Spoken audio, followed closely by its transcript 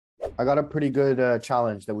I got a pretty good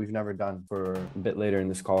challenge that we've never done for a bit later in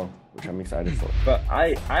this call, which I'm excited for. But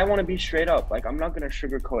I want to be straight up. Like, I'm not going to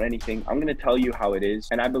sugarcoat anything. I'm going to tell you how it is.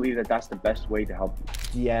 And I believe that that's the best way to help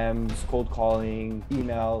you. DMs, cold calling,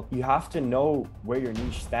 email. You have to know where your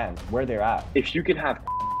niche stands, where they're at. If you can have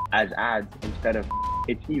as ads instead of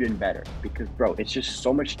it's even better because, bro, it's just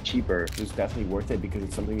so much cheaper. It's definitely worth it because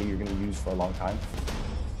it's something that you're going to use for a long time.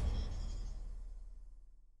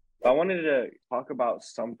 I wanted to talk about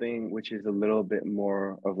something which is a little bit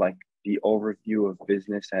more of like the overview of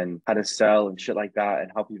business and how to sell and shit like that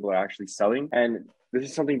and how people are actually selling. And this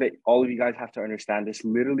is something that all of you guys have to understand. This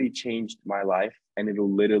literally changed my life and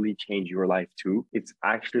it'll literally change your life too. It's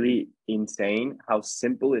actually insane how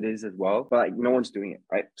simple it is as well, but like no one's doing it,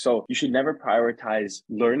 right? So you should never prioritize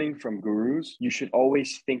learning from gurus. You should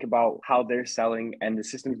always think about how they're selling and the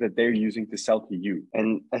systems that they're using to sell to you.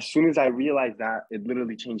 And as soon as I realized that, it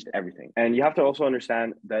literally changed everything. And you have to also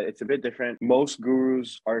understand that it's a bit different. Most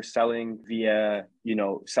gurus are selling via,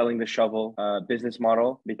 selling the shovel business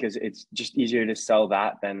model because it's just easier to sell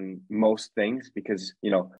that than most things because,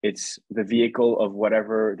 it's the vehicle of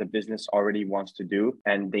whatever the business already wants to do.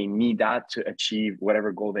 And they need that to achieve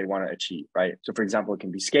whatever goal they want to achieve, right? So for example, it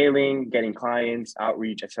can be scaling, getting clients,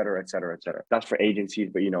 outreach, et cetera, et cetera, et cetera. That's for agencies,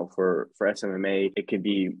 but for SMMA, it could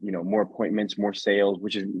be, more appointments, more sales,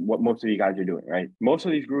 which is what most of you guys are doing, right? Most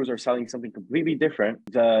of these gurus are selling something completely different.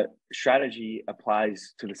 The strategy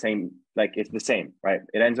applies to the same, like it's the same, right?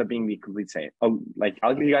 It ends up being the complete same.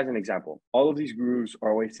 I'll give you guys an example. All of these gurus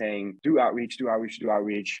are always saying, do outreach, do outreach, do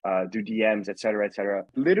outreach, do DMs, et cetera, et cetera.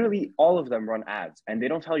 Literally all of them run ads and they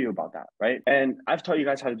don't tell you about that, right? And I've taught you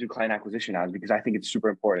guys how to do client acquisition ads because I think it's super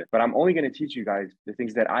important, but I'm only going to teach you guys the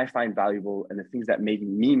things that I find valuable and the things that make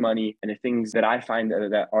me money and the things that I find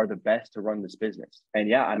that are the best to run this business. And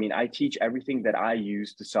yeah, I teach everything that I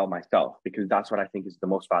use to sell myself because that's what I think is the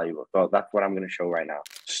most valuable. So that's what I'm going to show right now.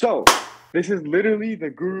 So this is literally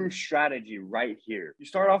the guru strategy right here. You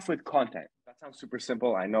start off with content. That sounds super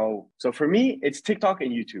simple, I know. So for me, it's TikTok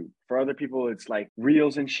and YouTube. For other people, it's like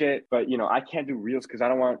reels and shit. But I can't do reels because I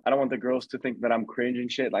don't want the girls to think that I'm cringe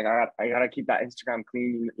and shit. Like I gotta keep that Instagram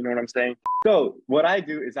clean. You know what I'm saying? So what I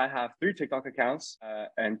do is I have 3 TikTok accounts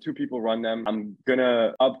and 2 people run them. I'm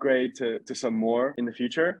gonna upgrade to some more in the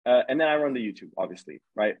future. And then I run the YouTube, obviously,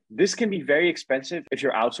 right? This can be very expensive if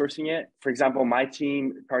you're outsourcing it. For example, my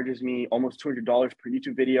team charges me almost $200 per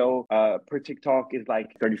YouTube video. Per TikTok is like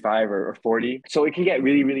 35 or 40. So it can get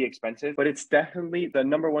really, really expensive, but it's definitely the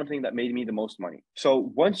number one thing that made me the most money.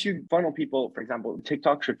 So once you funnel people, for example,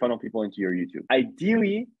 TikTok should funnel people into your YouTube.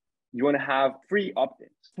 Ideally, you want to have free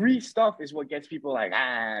opt-ins. Free stuff is what gets people like,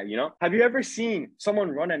 Have you ever seen someone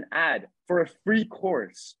run an ad for a free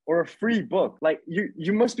course or a free book? Like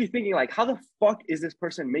you must be thinking like, how the fuck is this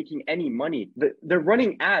person making any money? They're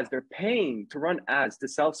running ads. They're paying to run ads to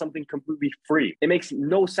sell something completely free. It makes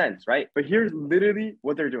no sense, right? But here's literally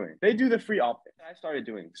what they're doing. They do the free opt-in. I started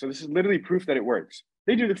doing. So this is literally proof that it works.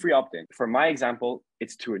 They do the free opt-in. For my example,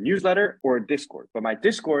 it's to a newsletter or a Discord, but my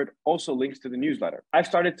Discord also links to the newsletter. I've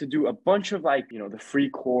started to do a bunch of the free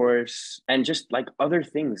course and just like other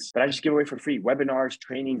things that I just give away for free, webinars,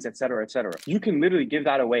 trainings, et cetera, et cetera. You can literally give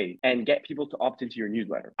that away and get people to opt into your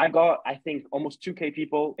newsletter. I got, I think, almost 2K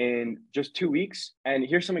people in just 2 weeks. And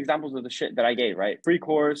here's some examples of the shit that I gave, right? Free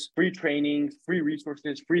course, free trainings, free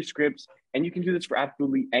resources, free scripts. And you can do this for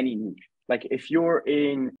absolutely any niche. Like if you're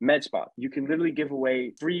in MedSpot, you can literally give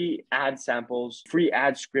away free ad samples, free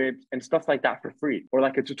ad scripts and stuff like that for free, or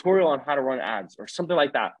like a tutorial on how to run ads or something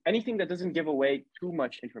like that. Anything that doesn't give away too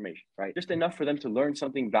much information, right? Just enough for them to learn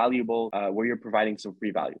something valuable where you're providing some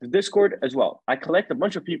free value. The Discord as well. I collect a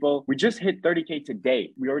bunch of people. We just hit 30K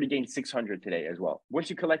today. We already gained 600 today as well. Once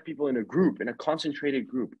you collect people in a group, in a concentrated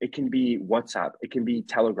group, it can be WhatsApp, it can be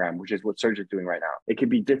Telegram, which is what Serge is doing right now. It could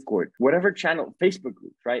be Discord, whatever channel, Facebook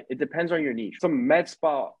groups, right? It depends on your niche. Some med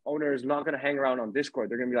spa owner is not going to hang around on Discord.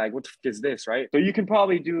 They're going to be like, what the fuck is this, right? So you can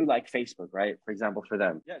probably do like Facebook, right? For example, for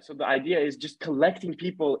them. Yeah. So the idea is just collecting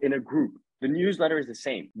people in a group. The newsletter is the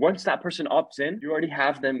same. Once that person opts in, you already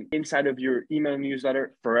have them inside of your email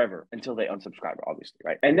newsletter forever until they unsubscribe, obviously,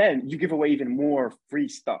 right? And then you give away even more free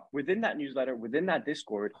stuff. Within that newsletter, within that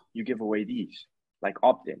Discord, you give away these, like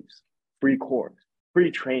opt-ins, free course,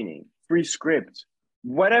 free training, free script,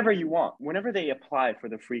 whatever you want. Whenever they apply for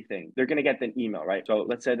the free thing, they're going to get an email, right? So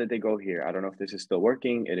let's say that they go here. I don't know if this is still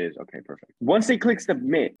working. It is. Okay, perfect. Once they click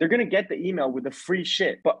submit, they're going to get the email with the free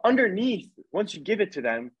shit. But underneath, once you give it to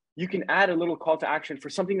them, you can add a little call to action for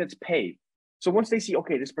something that's paid. So once they see,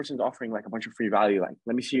 okay, this person's offering like a bunch of free value, like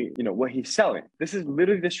let me see, what he's selling. This is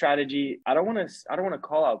literally the strategy. I don't want to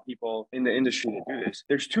call out people in the industry that do this.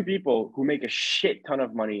 There's two people who make a shit ton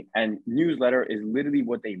of money, and newsletter is literally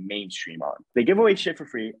what they mainstream on. They give away shit for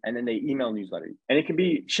free, and then they email newsletter. And it can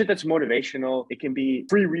be shit that's motivational. It can be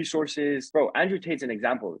free resources. Bro, Andrew Tate's an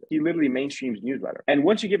example of it. He literally mainstreams newsletter. And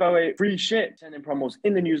once you give away free shit, send in promos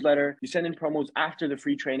in the newsletter. You send in promos after the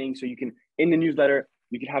free training, so you can, in the newsletter,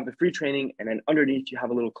 you can have the free training, and then underneath you have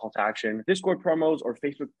a little call to action, Discord promos or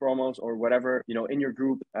Facebook promos or whatever, in your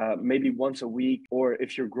group, maybe once a week. Or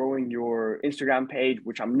if you're growing your Instagram page,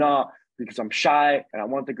 which I'm not, because I'm shy and I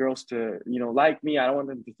want the girls to, like me. I don't want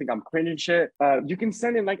them to think I'm cringe and shit. You can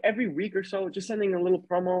send in like every week or so, just sending a little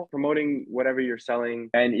promo, promoting whatever you're selling.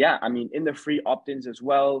 And yeah, I mean, in the free opt-ins as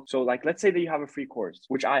well. So like, let's say that you have a free course,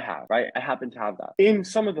 which I have, right? I happen to have that. In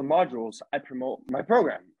some of the modules, I promote my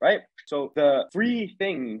program, right? So the free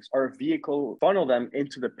things are a vehicle, funnel them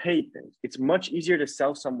into the paid things. It's much easier to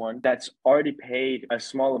sell someone that's already paid a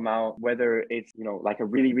small amount, whether it's, like a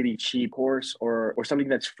really, really cheap course or something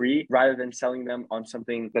that's free, rather than selling them on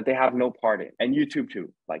something that they have no part in. And YouTube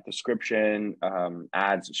too, like description,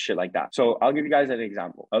 ads, shit like that. So I'll give you guys an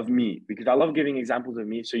example of me, because I love giving examples of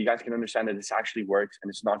me so you guys can understand that this actually works and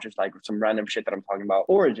it's not just like some random shit that I'm talking about.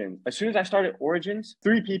 Origins. As soon as I started Origins,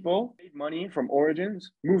 3 people made money from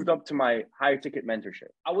Origins, moved up to my higher ticket mentorship.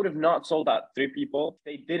 I would have not sold out 3 people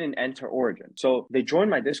if they didn't enter Origins. So they joined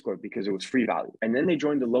my Discord because it was free value. And then they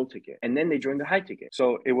joined the low ticket. And then they joined the high ticket.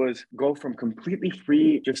 So it was go from completely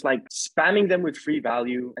free, just like spamming them with free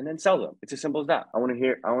value, and then sell them. It's as simple as that. I want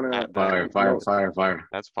Fire.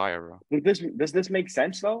 That's fire, bro. Does this make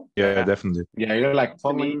sense though? Yeah, definitely. Yeah, you're like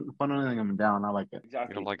funneling them down. I like it.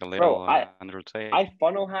 Exactly. You're like a little Andrew Tate. I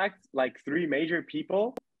funnel hacked like 3 major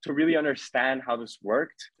people to really understand how this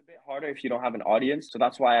worked. It's a bit harder if you don't have an audience. So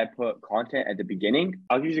that's why I put content at the beginning.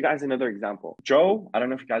 I'll give you guys another example. Joe, I don't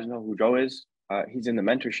know if you guys know who Joe is. He's in the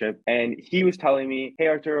mentorship, and he was telling me, hey,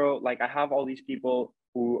 Arturo, like I have all these people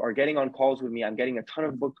who are getting on calls with me. I'm getting a ton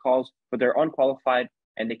of booked calls, but they're unqualified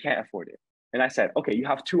and they can't afford it. And I said, okay, you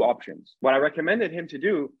have 2 options. What I recommended him to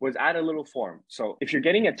do was add a little form. So if you're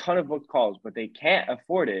getting a ton of booked calls, but they can't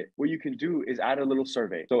afford it, what you can do is add a little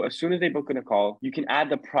survey. So as soon as they book in a call, you can add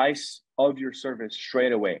the price of your service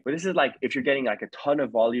straight away. But this is like if you're getting like a ton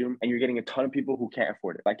of volume and you're getting a ton of people who can't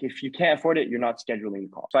afford it. Like if you can't afford it, you're not scheduling the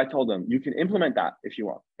call. So I told him, you can implement that if you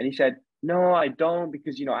want. And he said, no, I don't,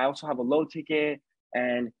 because, I also have a low ticket.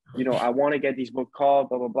 And, I want to get these book calls,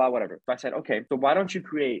 blah, blah, blah, whatever. So I said, okay, so why don't you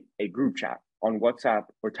create a group chat on WhatsApp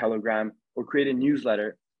or Telegram, or create a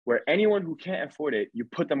newsletter where anyone who can't afford it, you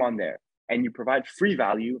put them on there and you provide free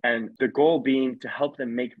value. And the goal being to help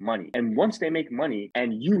them make money. And once they make money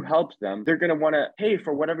and you help them, they're going to want to pay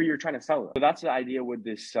for whatever you're trying to sell them. So that's the idea with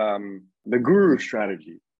this, the guru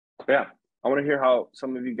strategy. So yeah, I want to hear how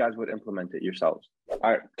some of you guys would implement it yourselves.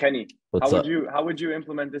 All right, Kenny, how would you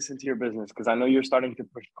implement this into your business? Because I know you're starting to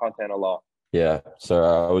push content a lot. Yeah, so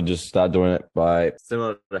I would just start doing it by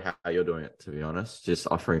similar to how you're doing it, to be honest, just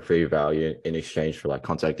offering free value in exchange for like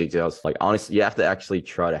contact details. Like honestly, you have to actually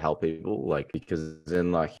try to help people, like, because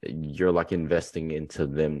then like you're like investing into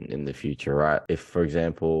them in the future, right? If, for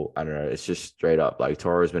example, I don't know, it's just straight up like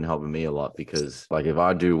Toro's been helping me a lot, because like if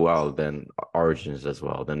I do well, then Origins does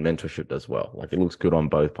well, then mentorship does well. Like it looks good on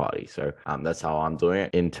both parties. So that's how I'm doing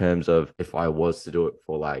it. In terms of if I was to do it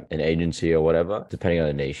for like an agency or whatever, depending on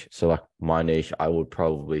the niche. So like my niche, I would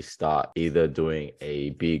probably start either doing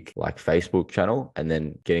a big like Facebook channel and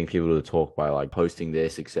then getting people to talk by like posting their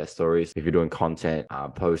success stories. If you're doing content,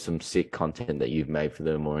 post some sick content that you've made for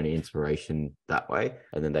them or any inspiration that way.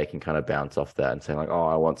 And then they can kind of bounce off that and say like, oh,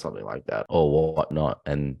 I want something like that or whatnot.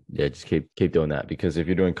 And yeah, just keep doing that, because if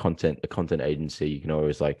you're doing content, a content agency, you can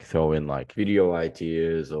always like throw in like video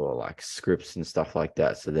ideas or like scripts and stuff like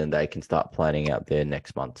that. So then they can start planning out their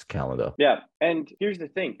next month's calendar. Yeah. And here's the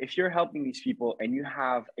thing, if you're helping these people and you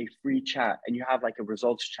have a free chat and you have like a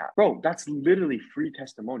results chat, bro, that's literally free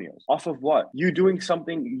testimonials off of what? You doing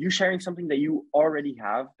something, you sharing something that you already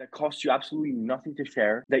have that costs you absolutely nothing to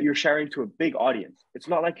share, that you're sharing to a big audience. It's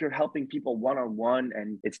not like you're helping people one-on-one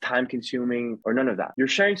and it's time consuming or none of that. You're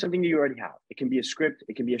sharing something that you already have. It can be a script,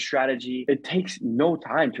 it can be a strategy. It takes no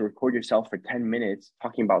time to record yourself for 10 minutes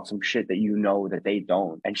talking about some shit that you know that they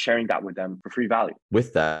don't and sharing that with them for free value.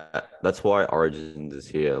 With that, that's why Origins is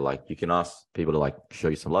here. Like you can ask people to like show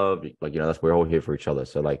you some love, like, that's, we're all here for each other.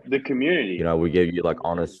 So like the community, we give you like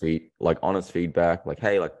honest feedback, like,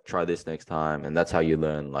 hey, like try this next time. And that's how you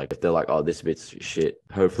learn. Like if they're like, oh, this bit's shit,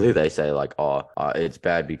 hopefully they say like, oh, it's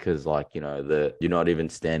bad because like, you're not even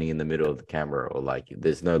standing in the middle of the camera, or like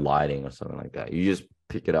there's no lighting or something like that. You just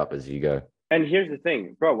pick it up as you go. And here's the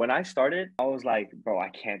thing, bro, when I started, I was like, bro, I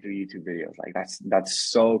can't do YouTube videos. Like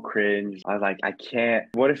that's so cringe. I was like, I can't.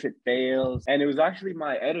 What if it fails? And it was actually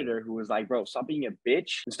my editor who was like, bro, stop being a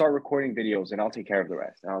bitch and start recording videos and I'll take care of the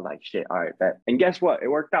rest. And I was like, shit, all right, bet. And guess what? It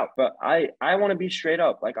worked out. But I want to be straight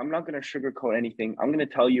up. Like, I'm not going to sugarcoat anything. I'm going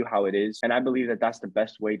to tell you how it is. And I believe that that's the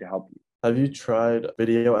best way to help you. Have you tried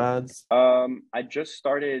video ads? I just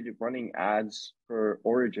started running ads for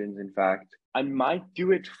Origins, in fact. I might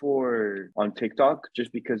do it on TikTok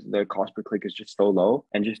just because the cost per click is just so low,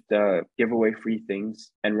 and just give away free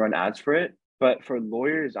things and run ads for it. But for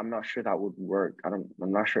lawyers, I'm not sure that would work. I'm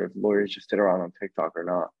not sure if lawyers just sit around on TikTok or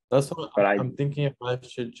not. That's what I'm thinking, if I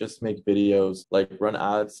should just make videos, like run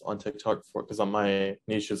ads on TikTok because on my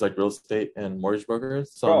niche is like real estate and mortgage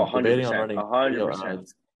brokers. So I'm debating on running 100%. Video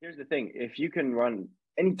ads. Here's the thing. If you can run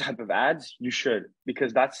any type of ads, you should,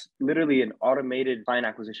 because that's literally an automated client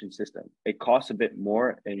acquisition system. It costs a bit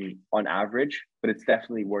more on average, but it's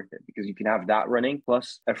definitely worth it because you can have that running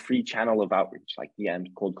plus a free channel of outreach like DM,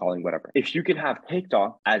 cold calling, whatever. If you can have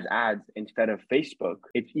TikTok as ads instead of Facebook,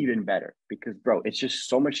 it's even better because, bro, it's just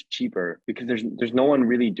so much cheaper because there's no one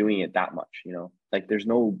really doing it that much, you know? Like there's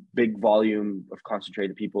no big volume of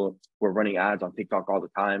concentrated people who are running ads on TikTok all the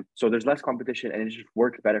time. So there's less competition and it just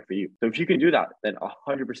works better for you. So if you can do that, then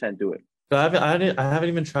 100% do it. I haven't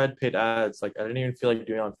even tried paid ads. Like I didn't even feel like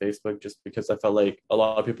doing it on Facebook just because I felt like a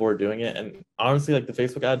lot of people were doing it. And honestly, like the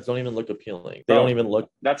Facebook ads don't even look appealing. They don't even look.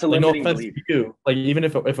 That's a limiting no offense belief. to you. Like even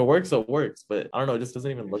if it works, it works. But I don't know. It just doesn't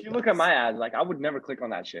even look. If you look at my ads, like I would never click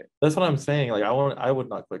on that shit. That's what I'm saying. Like I would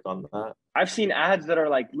not click on that. I've seen ads that are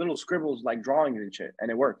like little scribbles, like drawings and shit, and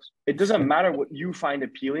it works. It doesn't matter what you find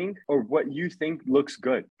appealing or what you think looks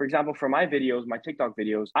good. For example, for my videos, my TikTok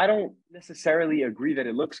videos, I don't necessarily agree that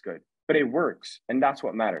it looks good, but it works. And that's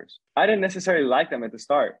what matters. I didn't necessarily like them at the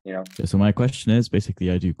start, you know? So my question is, basically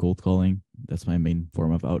I do cold calling. That's my main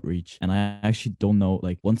form of outreach. And I actually don't know,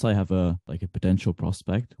 like once I have a potential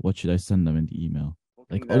prospect, what should I send them in the email?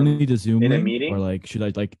 Like only the Zoom in a link, meeting? or like should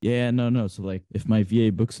I no. So like if my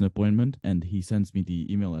VA books an appointment and he sends me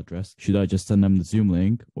the email address, should I just send them the Zoom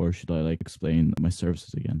link or should I like explain my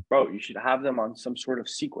services again? Bro, you should have them on some sort of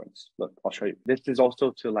sequence. Look, I'll show you. This is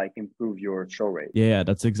also to like improve your show rate. Yeah,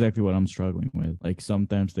 that's exactly what I'm struggling with. Like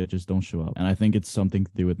sometimes they just don't show up, and I think it's something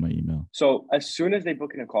to do with my email. So as soon as they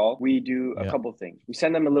book in a call, we do a couple things. We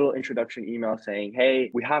send them a little introduction email saying,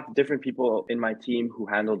 hey, we have different people in my team who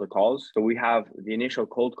handle the calls. So we have the initial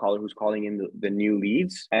cold caller who's calling in the new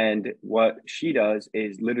leads. And what she does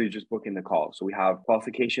is literally just book in the call. So we have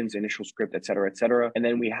qualifications, initial script, et cetera, et cetera. And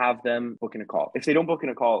then we have them book in a call. If they don't book in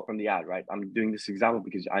a call from the ad, right? I'm doing this example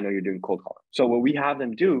because I know you're doing cold calling. So what we have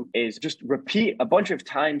them do is just repeat a bunch of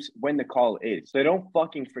times when the call is. So they don't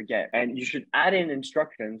fucking forget. And you should add in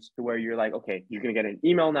instructions to where you're like, okay, you're going to get an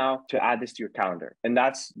email now to add this to your calendar. And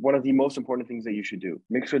that's one of the most important things that you should do.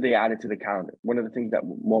 Make sure they add it to the calendar. One of the things that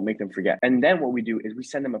won't make them forget. And then what we do is we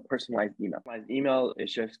send them a personalized email. Personalized email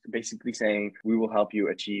is just basically saying, we will help you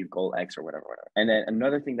achieve goal X or whatever. And then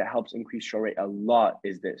another thing that helps increase show rate a lot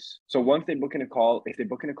is this. So once they book in a call, if they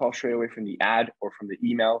book in a call straight away from the ad or from the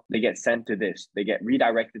email, they get sent to this. They get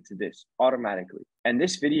redirected to this automatically. And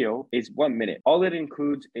this video is 1 minute. All it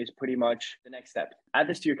includes is pretty much the next step. Add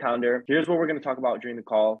this to your calendar. Here's what we're going to talk about during the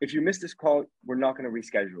call. If you miss this call, we're not going to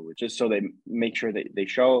reschedule it, just so they make sure that they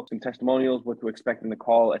show some testimonials, what to expect in the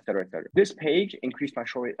call, et cetera, et cetera. This page increased my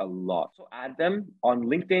show rate a lot. So add them on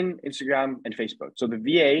LinkedIn, Instagram, and Facebook. So the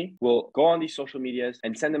VA will go on these social medias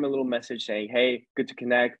and send them a little message saying, hey, good to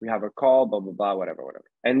connect. We have a call, blah, blah, blah, whatever.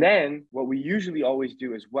 And then what we usually always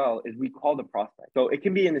do as well is we call the prospect. So it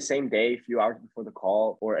can be in the same day, a few hours before the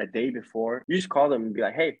call or a day before. You just call them and be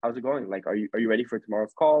like, hey, how's it going? Like, are you ready for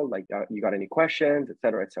tomorrow's call? Like, you got any questions, et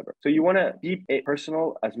cetera, et cetera. So you want to keep it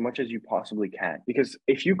personal as much as you possibly can, because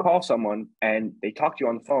if you call someone and they talk to you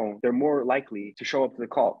on the phone, they're more likely to show up to the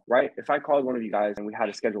call, right? If I called one of you guys and we had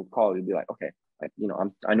a scheduled call, you'd be like, okay, like, you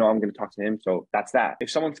know, I know I'm going to talk to him. So that's that. If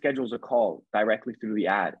someone schedules a call directly through the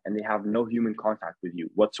ad and they have no human contact with you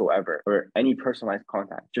whatsoever or any personalized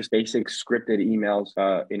contact, just basic scripted emails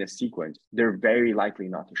in a sequence, they're very likely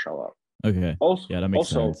not to show up. Okay. Also, yeah, that makes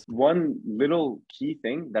sense. One little key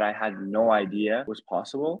thing that I had no idea was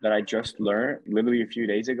possible that I just learned literally a few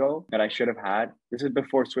days ago that I should have had. This is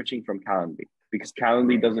before switching from Calendly, because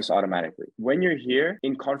Calendly does this automatically. When you're here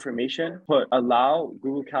in confirmation, allow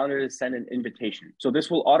Google Calendar to send an invitation. So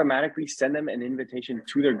this will automatically send them an invitation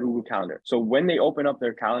to their Google Calendar. So when they open up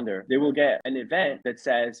their calendar, they will get an event that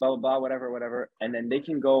says blah, blah, blah, whatever. And then they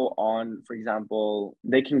can go on, for example,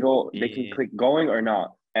 they can click going or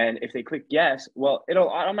not. And if they click yes, well, it'll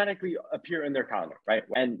automatically appear in their calendar, right?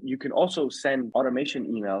 And you can also send automation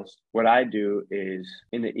emails. What I do is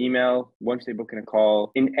in the email, once they book in a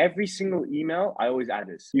call, in every single email, I always add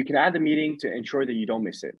this. You can add the meeting to ensure that you don't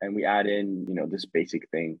miss it. And we add in, this basic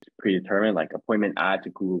thing predetermined, like appointment add to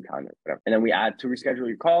Google Calendar, whatever. And then we add to reschedule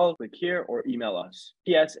your call, click here or email us.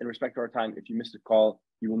 P.S. In respect to our time, if you missed a call,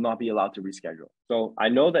 you will not be allowed to reschedule. So I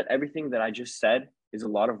know that everything that I just said is a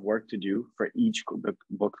lot of work to do for each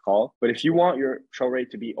booked call. But if you want your show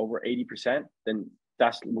rate to be over 80%, then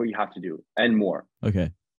that's what you have to do and more.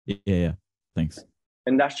 Okay. Yeah. Thanks.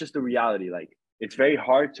 And that's just the reality. Like, it's very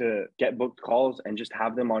hard to get booked calls and just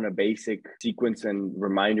have them on a basic sequence and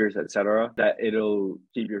reminders, etc., that it'll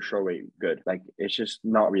keep your show rate good. Like, it's just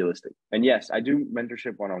not realistic. And yes, I do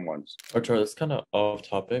mentorship one-on-ones. Artur, that's kind of off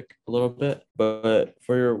topic a little bit, but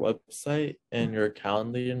for your website and your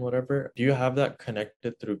Calendly and whatever, do you have that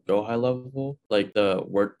connected through Go High Level, like the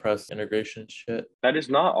WordPress integration shit? That is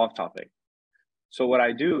not off topic. So what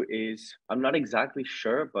I do is, I'm not exactly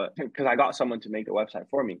sure, but because I got someone to make the website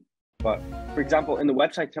for me. But for example, in the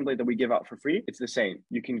website template that we give out for free, it's the same.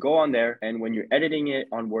 You can go on there, and when you're editing it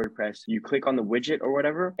on WordPress, you click on the widget or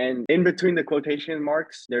whatever, and in between the quotation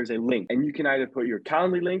marks, there's a link, and you can either put your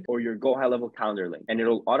Calendly link or your Go High Level calendar link, and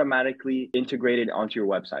it'll automatically integrate it onto your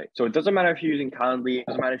website. So it doesn't matter if you're using Calendly, it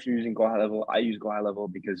doesn't matter if you're using Go High Level. I use Go High Level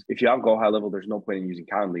because if you have Go High Level, there's no point in using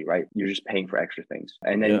Calendly, right? You're just paying for extra things.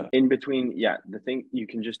 And then in between, the thing you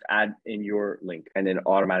can just add in your link and then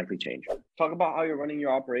automatically change. Talk about how you're running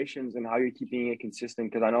your operations and how you're keeping it consistent,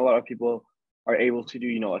 because I know a lot of people are able to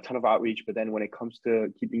do a ton of outreach, but then when it comes to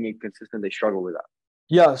keeping it consistent, they struggle with that.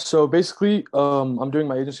 Yeah, so basically I'm doing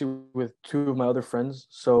my agency with two of my other friends,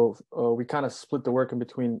 so we kind of split the work in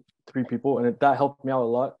between 3 people, and that helped me out a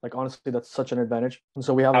lot. Like, honestly, that's such an advantage. And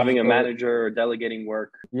so we have having a manager or delegating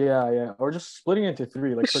work, or just splitting it into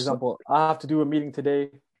 3. Like, for example, I have to do a meeting today,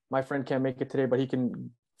 my friend can't make it today, but he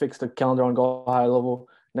can fix the calendar on Go High Level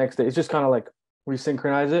next day. It's just kind of like we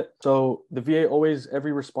synchronize it. So the VA always,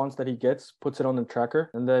 every response that he gets, puts it on the tracker.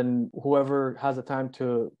 And then whoever has the time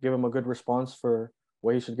to give him a good response for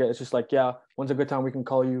what he should get, it's just like, when's a good time we can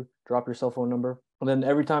call you, drop your cell phone number. And then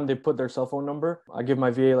every time they put their cell phone number, I give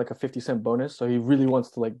my VA like a 50-cent bonus. So he really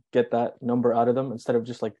wants to like get that number out of them instead of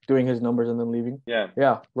just like doing his numbers and then leaving. Yeah.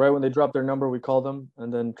 Right when they drop their number, we call them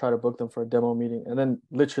and then try to book them for a demo meeting. And then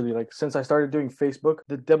literally, like, since I started doing Facebook,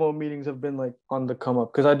 the demo meetings have been like on the come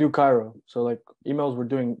up because I do Cairo. So like emails were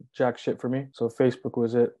doing jack shit for me. So Facebook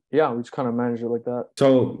was it. Yeah, we just kind of manage it like that.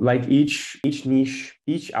 So like each niche,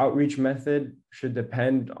 each outreach method should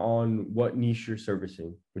depend on what niche you're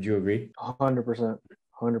servicing. Would you agree? 100%.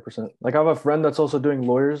 100%. Like, I have a friend that's also doing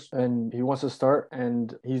lawyers and he wants to start,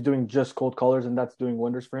 and he's doing just cold callers, and that's doing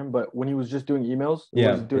wonders for him. But when he was just doing emails, it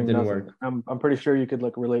was doing didn't nothing. work. I'm pretty sure you could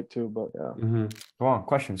like relate to, but yeah. Mm-hmm. Come on,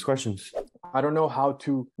 questions. I don't know how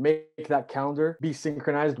to make that calendar be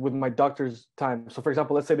synchronized with my doctor's time. So for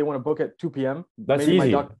example, let's say they want to book at 2 p.m. That's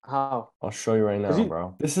easy. How? I'll show you right now,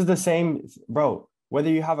 bro. This is the same, bro. Whether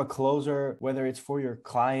you have a closer, whether it's for your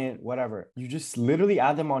client, whatever, you just literally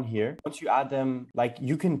add them on here. Once you add them, like,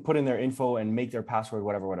 you can put in their info and make their password,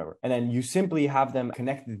 whatever. And then you simply have them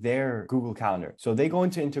connect their Google Calendar. So they go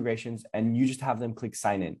into integrations and you just have them click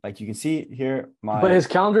sign in. Like, you can see here, But his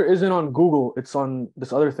calendar isn't on Google. It's on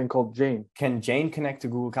this other thing called Jane. Can Jane connect to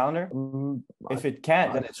Google Calendar? If it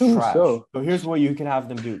can't, then it's trash. So here's what you can have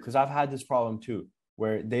them do, because I've had this problem too,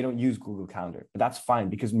 where they don't use Google Calendar. But that's fine,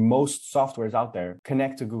 because most softwares out there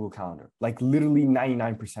connect to Google Calendar, like literally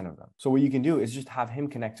 99% of them. So what you can do is just have him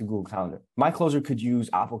connect to Google Calendar. My closer could use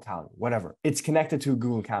Apple Calendar, whatever. It's connected to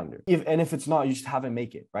Google Calendar. If it's not, you just have him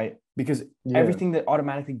make it, right? Because everything that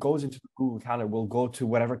automatically goes into the Google Calendar will go to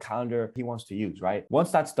whatever calendar he wants to use, right?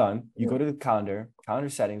 Once that's done, you go to the calendar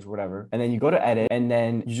settings, whatever, and then you go to edit, and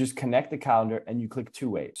then you just connect the calendar and you click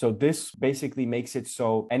two-way. So this basically makes it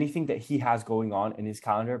so anything that he has going on in his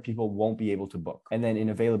calendar, people won't be able to book. And then in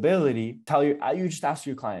availability, you just ask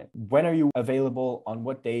your client, when are you available, on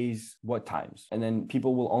what days, what times? And then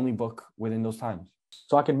people will only book within those times.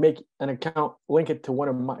 So I can make an account, link it to one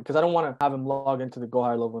of mine, because I don't want to have him log into the Go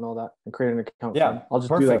High Level and all that and create an account. Yeah, I'll just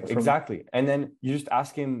perfect. do that. Exactly. And then you just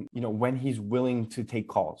ask him, when he's willing to take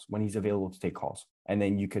calls, when he's available to take calls. And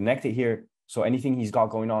then you connect it here. So anything he's got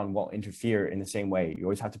going on won't interfere in the same way. You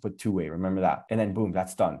always have to put two-way, remember that. And then boom,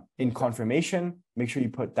 that's done. In confirmation, make sure you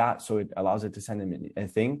put that so it allows it to send them a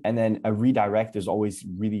thing. And then a redirect is always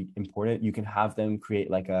really important. You can have them create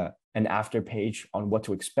like an after page on what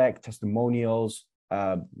to expect, testimonials,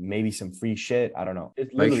 maybe some free shit. I don't know.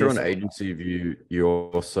 Make sure on agency view, you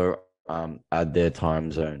also add their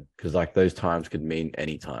time zone, because like those times could mean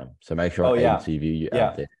any time. So make sure yeah. agency view you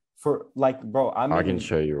add there. For like, bro, I can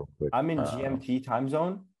show you real quick. I'm in GMT time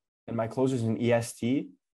zone, and my closer's in EST,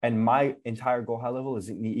 and my entire go high level is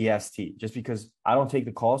in the EST, just because I don't take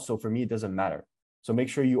the call. So for me, it doesn't matter. So make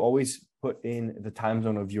sure you always put in the time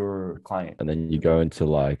zone of your client. And then you go into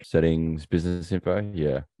like settings, business info.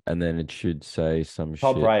 Yeah. And then it should say some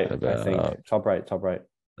top shit right, about, I think. Top right.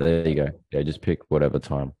 There you go. Yeah, just pick whatever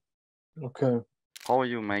time. Okay. How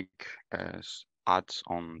you make ads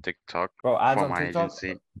on TikTok? Bro, ads for on my TikTok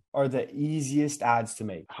agency? are the easiest ads to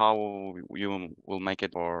make. How you will make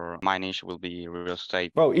it, or my niche will be real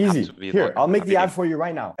estate? Bro, easy. Here, like I'll make the ad for you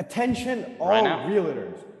right now. Attention, all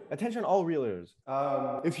realtors. Attention, all realtors.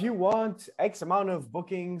 If you want X amount of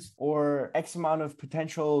bookings or X amount of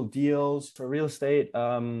potential deals for real estate,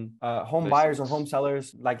 home buyers or home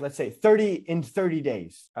sellers, like let's say 30 in 30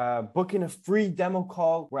 days, book in a free demo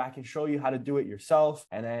call where I can show you how to do it yourself.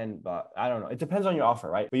 And then, I don't know, it depends on your offer,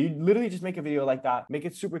 right? But you literally just make a video like that, make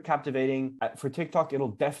it super captivating. For TikTok, it'll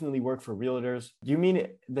definitely work for realtors. Do you mean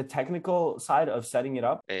the technical side of setting it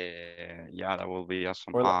up? Yeah, that will be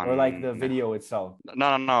awesome. Or like the video itself?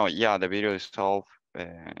 No. Yeah, the video itself,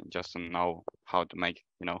 just to know how to make,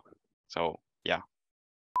 So yeah.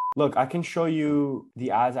 Look, I can show you the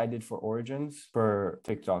ads I did for Origins for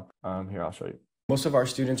TikTok. Here, I'll show you. Most of our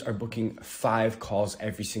students are booking 5 calls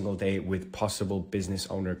every single day with possible business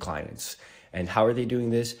owner clients. And how are they doing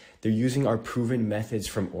this? They're using our proven methods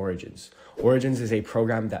from Origins. Origins is a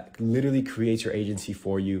program that literally creates your agency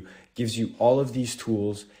for you, gives you all of these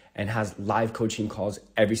tools, and has live coaching calls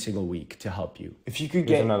every single week to help you. If you could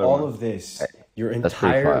get all of this, your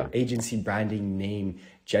entire agency branding name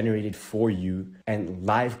generated for you, and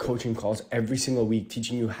live coaching calls every single week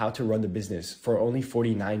teaching you how to run the business for only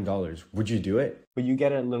 $49, would you do it? But you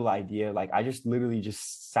get a little idea. Like, I just literally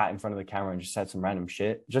just sat in front of the camera and just said some random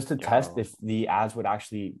shit just to test if the ads would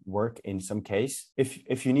actually work in some case.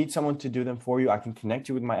 If you need someone to do them for you, I can connect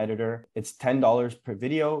you with my editor. It's $10 per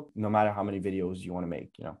video, no matter how many videos you want to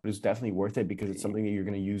make, But it's definitely worth it because it's something that you're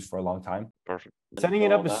going to use for a long time. Perfect. Setting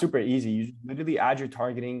it up is super easy. You literally add your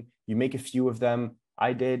targeting, you make a few of them.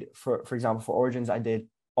 I did, for example, for Origins, I did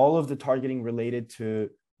all of the targeting related to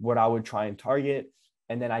what I would try and target.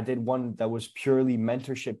 And then I did one that was purely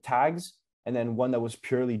mentorship tags, and then one that was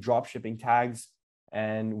purely dropshipping tags,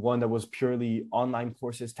 and one that was purely online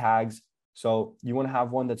courses tags. So you want to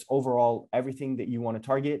have one that's overall everything that you want to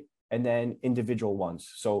target, and then individual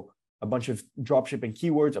ones. So a bunch of dropshipping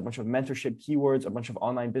keywords, a bunch of mentorship keywords, a bunch of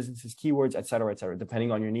online businesses keywords, et cetera,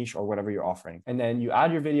 depending on your niche or whatever you're offering. And then you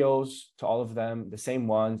add your videos to all of them, the same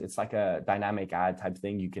ones. It's like a dynamic ad type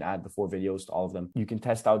thing. You can add the 4 videos to all of them. You can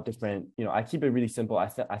test out different, I keep it really simple. I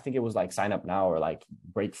think it was like sign up now, or like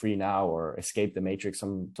break free now, or escape the matrix,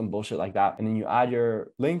 some bullshit like that. And then you add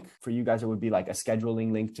your link. For you guys, it would be like a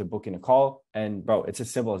scheduling link to book in a call. And bro, it's as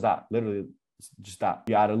simple as that. Literally, just that.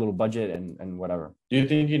 You add a little budget and whatever. Do you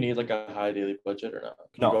think you need like a high daily budget or not?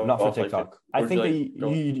 No, not for TikTok. I think that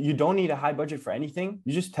you don't need a high budget for anything.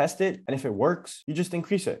 You just test it, and if it works, you just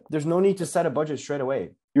increase it. There's no need to set a budget straight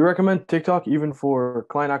away. You recommend TikTok even for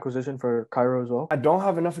client acquisition for Cairo as well? I don't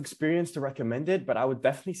have enough experience to recommend it, but I would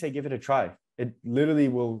definitely say give it a try. It literally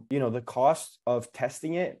will, the cost of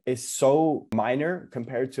testing it is so minor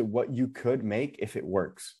compared to what you could make if it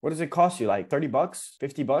works. What does it cost you? Like $30,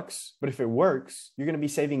 $50? But if it works, you're going to be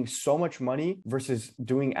saving so much money versus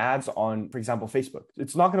doing ads on, for example, Facebook.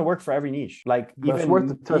 It's not going to work for every niche. Like, it's worth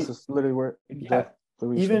the test. It's literally worth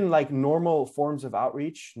even like normal forms of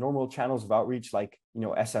outreach, normal channels of outreach, like,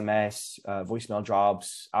 SMS, voicemail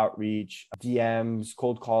drops, outreach, DMs,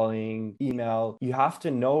 cold calling, email. You have to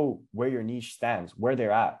know where your niche stands, where they're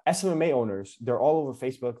at. SMMA owners, they're all over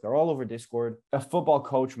Facebook. They're all over Discord. A football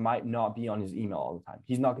coach might not be on his email all the time.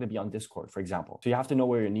 He's not going to be on Discord, for example. So you have to know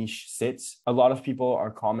where your niche sits. A lot of people are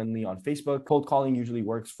commonly on Facebook. Cold calling usually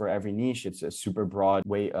works for every niche. It's a super broad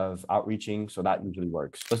way of outreaching. So that usually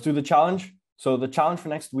works. Let's do the challenge. So the challenge for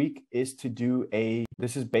next week is to do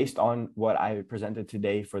this is based on what I presented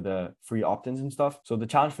today for the free opt-ins and stuff. So the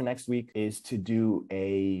challenge for next week is to do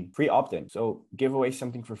a free opt-in. So give away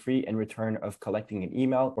something for free in return of collecting an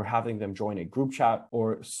email or having them join a group chat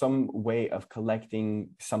or some way of collecting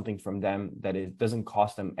something from them that doesn't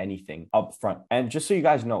cost them anything up front. And just so you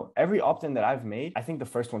guys know, every opt-in that I've made, I think the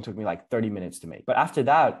first one took me like 30 minutes to make. But after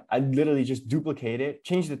that, I literally just duplicate it,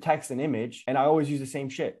 change the text and image, and I always use the same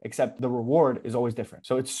shit, except the reward is always different.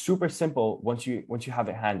 So it's super simple once you have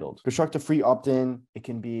it handled. Construct a free opt-in. It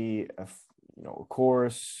can be a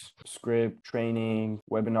course, script, training,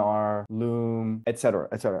 webinar, Loom, etc.,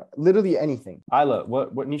 etc. Literally anything. Isla,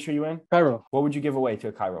 what niche are you in? Cairo. What would you give away to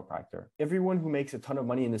a chiropractor? Everyone who makes a ton of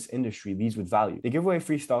money in this industry leads with value. They give away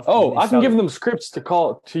free stuff. Oh, I can give them scripts to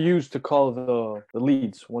call the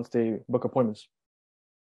leads once they book appointments.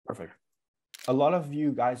 Perfect. A lot of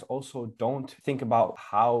you guys also don't think about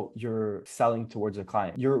how you're selling towards a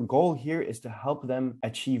client. Your goal here is to help them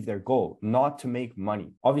achieve their goal, not to make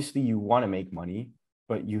money. Obviously, you want to make money,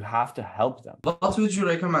 but you have to help them. What would you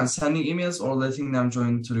recommend, sending emails or letting them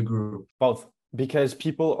join to the group? Both. Because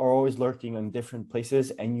people are always lurking in different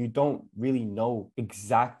places and you don't really know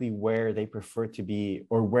exactly where they prefer to be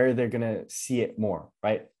or where they're going to see it more,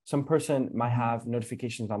 right? Some person might have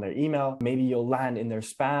notifications on their email. Maybe you'll land in their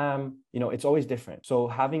spam. It's always different. So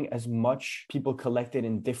having as much people collected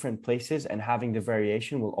in different places and having the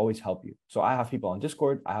variation will always help you. So I have people on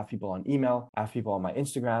Discord. I have people on email. I have people on my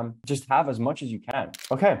Instagram. Just have as much as you can.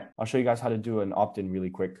 Okay. I'll show you guys how to do an opt-in really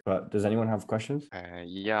quick. But does anyone have questions?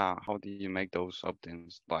 Yeah. How do you make those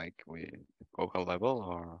opt-ins? Like with local level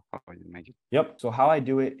or how do you make it? Yep. So how I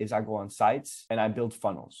do it is I go on sites and I build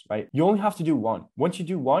funnels, right? You only have to do one. Once you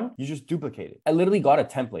do one, you just duplicate it. I literally got a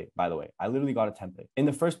template, by the way. I literally got a template. In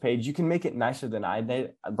the first page, you can make it nicer than I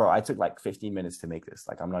did. Bro, I took like 15 minutes to make this.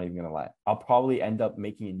 Like, I'm not even gonna lie. I'll probably end up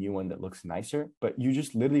making a new one that looks nicer, but you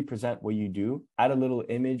just literally present what you do, add a little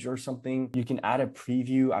image or something. You can add a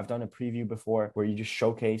preview. I've done a preview before where you just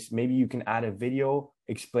showcase. Maybe you can add a video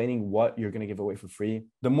explaining what you're going to give away for free.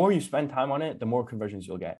 The more you spend time on it, the more conversions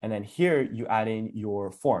you'll get. And then here you add in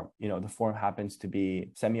your form. The form happens to be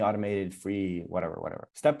semi-automated, free, whatever.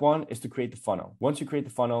 Step one is to create the funnel. Once you create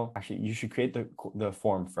the funnel, actually, you should create the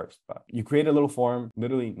form first. But you create a little form,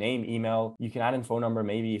 literally name, email. You can add in phone number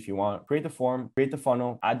maybe if you want. Create the form, create the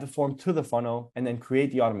funnel, add the form to the funnel, and then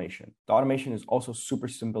create the automation. The automation is also super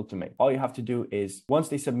simple to make. All you have to do is once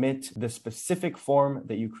they submit the specific form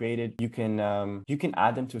that you created, you can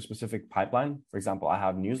add them to a specific pipeline. For example, I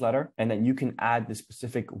have newsletter, and then you can add the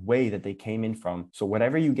specific way that they came in from. So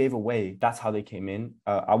whatever you gave away, that's how they came in.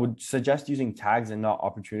 I would suggest using tags and not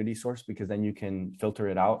opportunity source, because then you can filter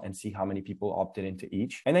it out and see how many people opted into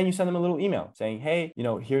each. And then you send them a little email saying, hey,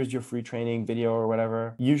 here's your free training video or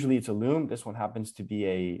whatever. Usually it's a Loom. This one happens to be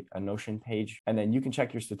a Notion page. And then you can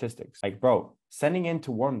check your statistics. Like, bro, sending in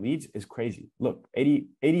to warm leads is crazy. Look,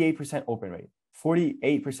 88% open rate.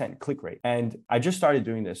 48% click rate. And I just started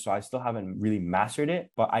doing this, so I still haven't really mastered it.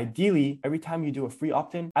 But ideally, every time you do a free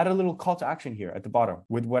opt-in, add a little call to action here at the bottom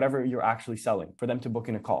with whatever you're actually selling for them to book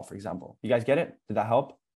in a call, for example. You guys get it? Did that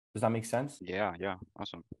help? Does that make sense? Yeah.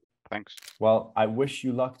 Awesome. Thanks. Well, I wish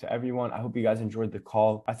you luck to everyone. I hope you guys enjoyed the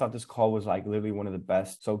call. I thought this call was like literally one of the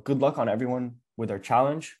best. So good luck on everyone with our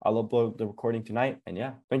challenge. I'll upload the recording tonight. And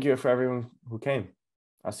yeah, thank you for everyone who came.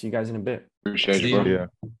 I'll see you guys in a bit. Appreciate you, bro. Yeah.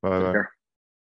 Bye.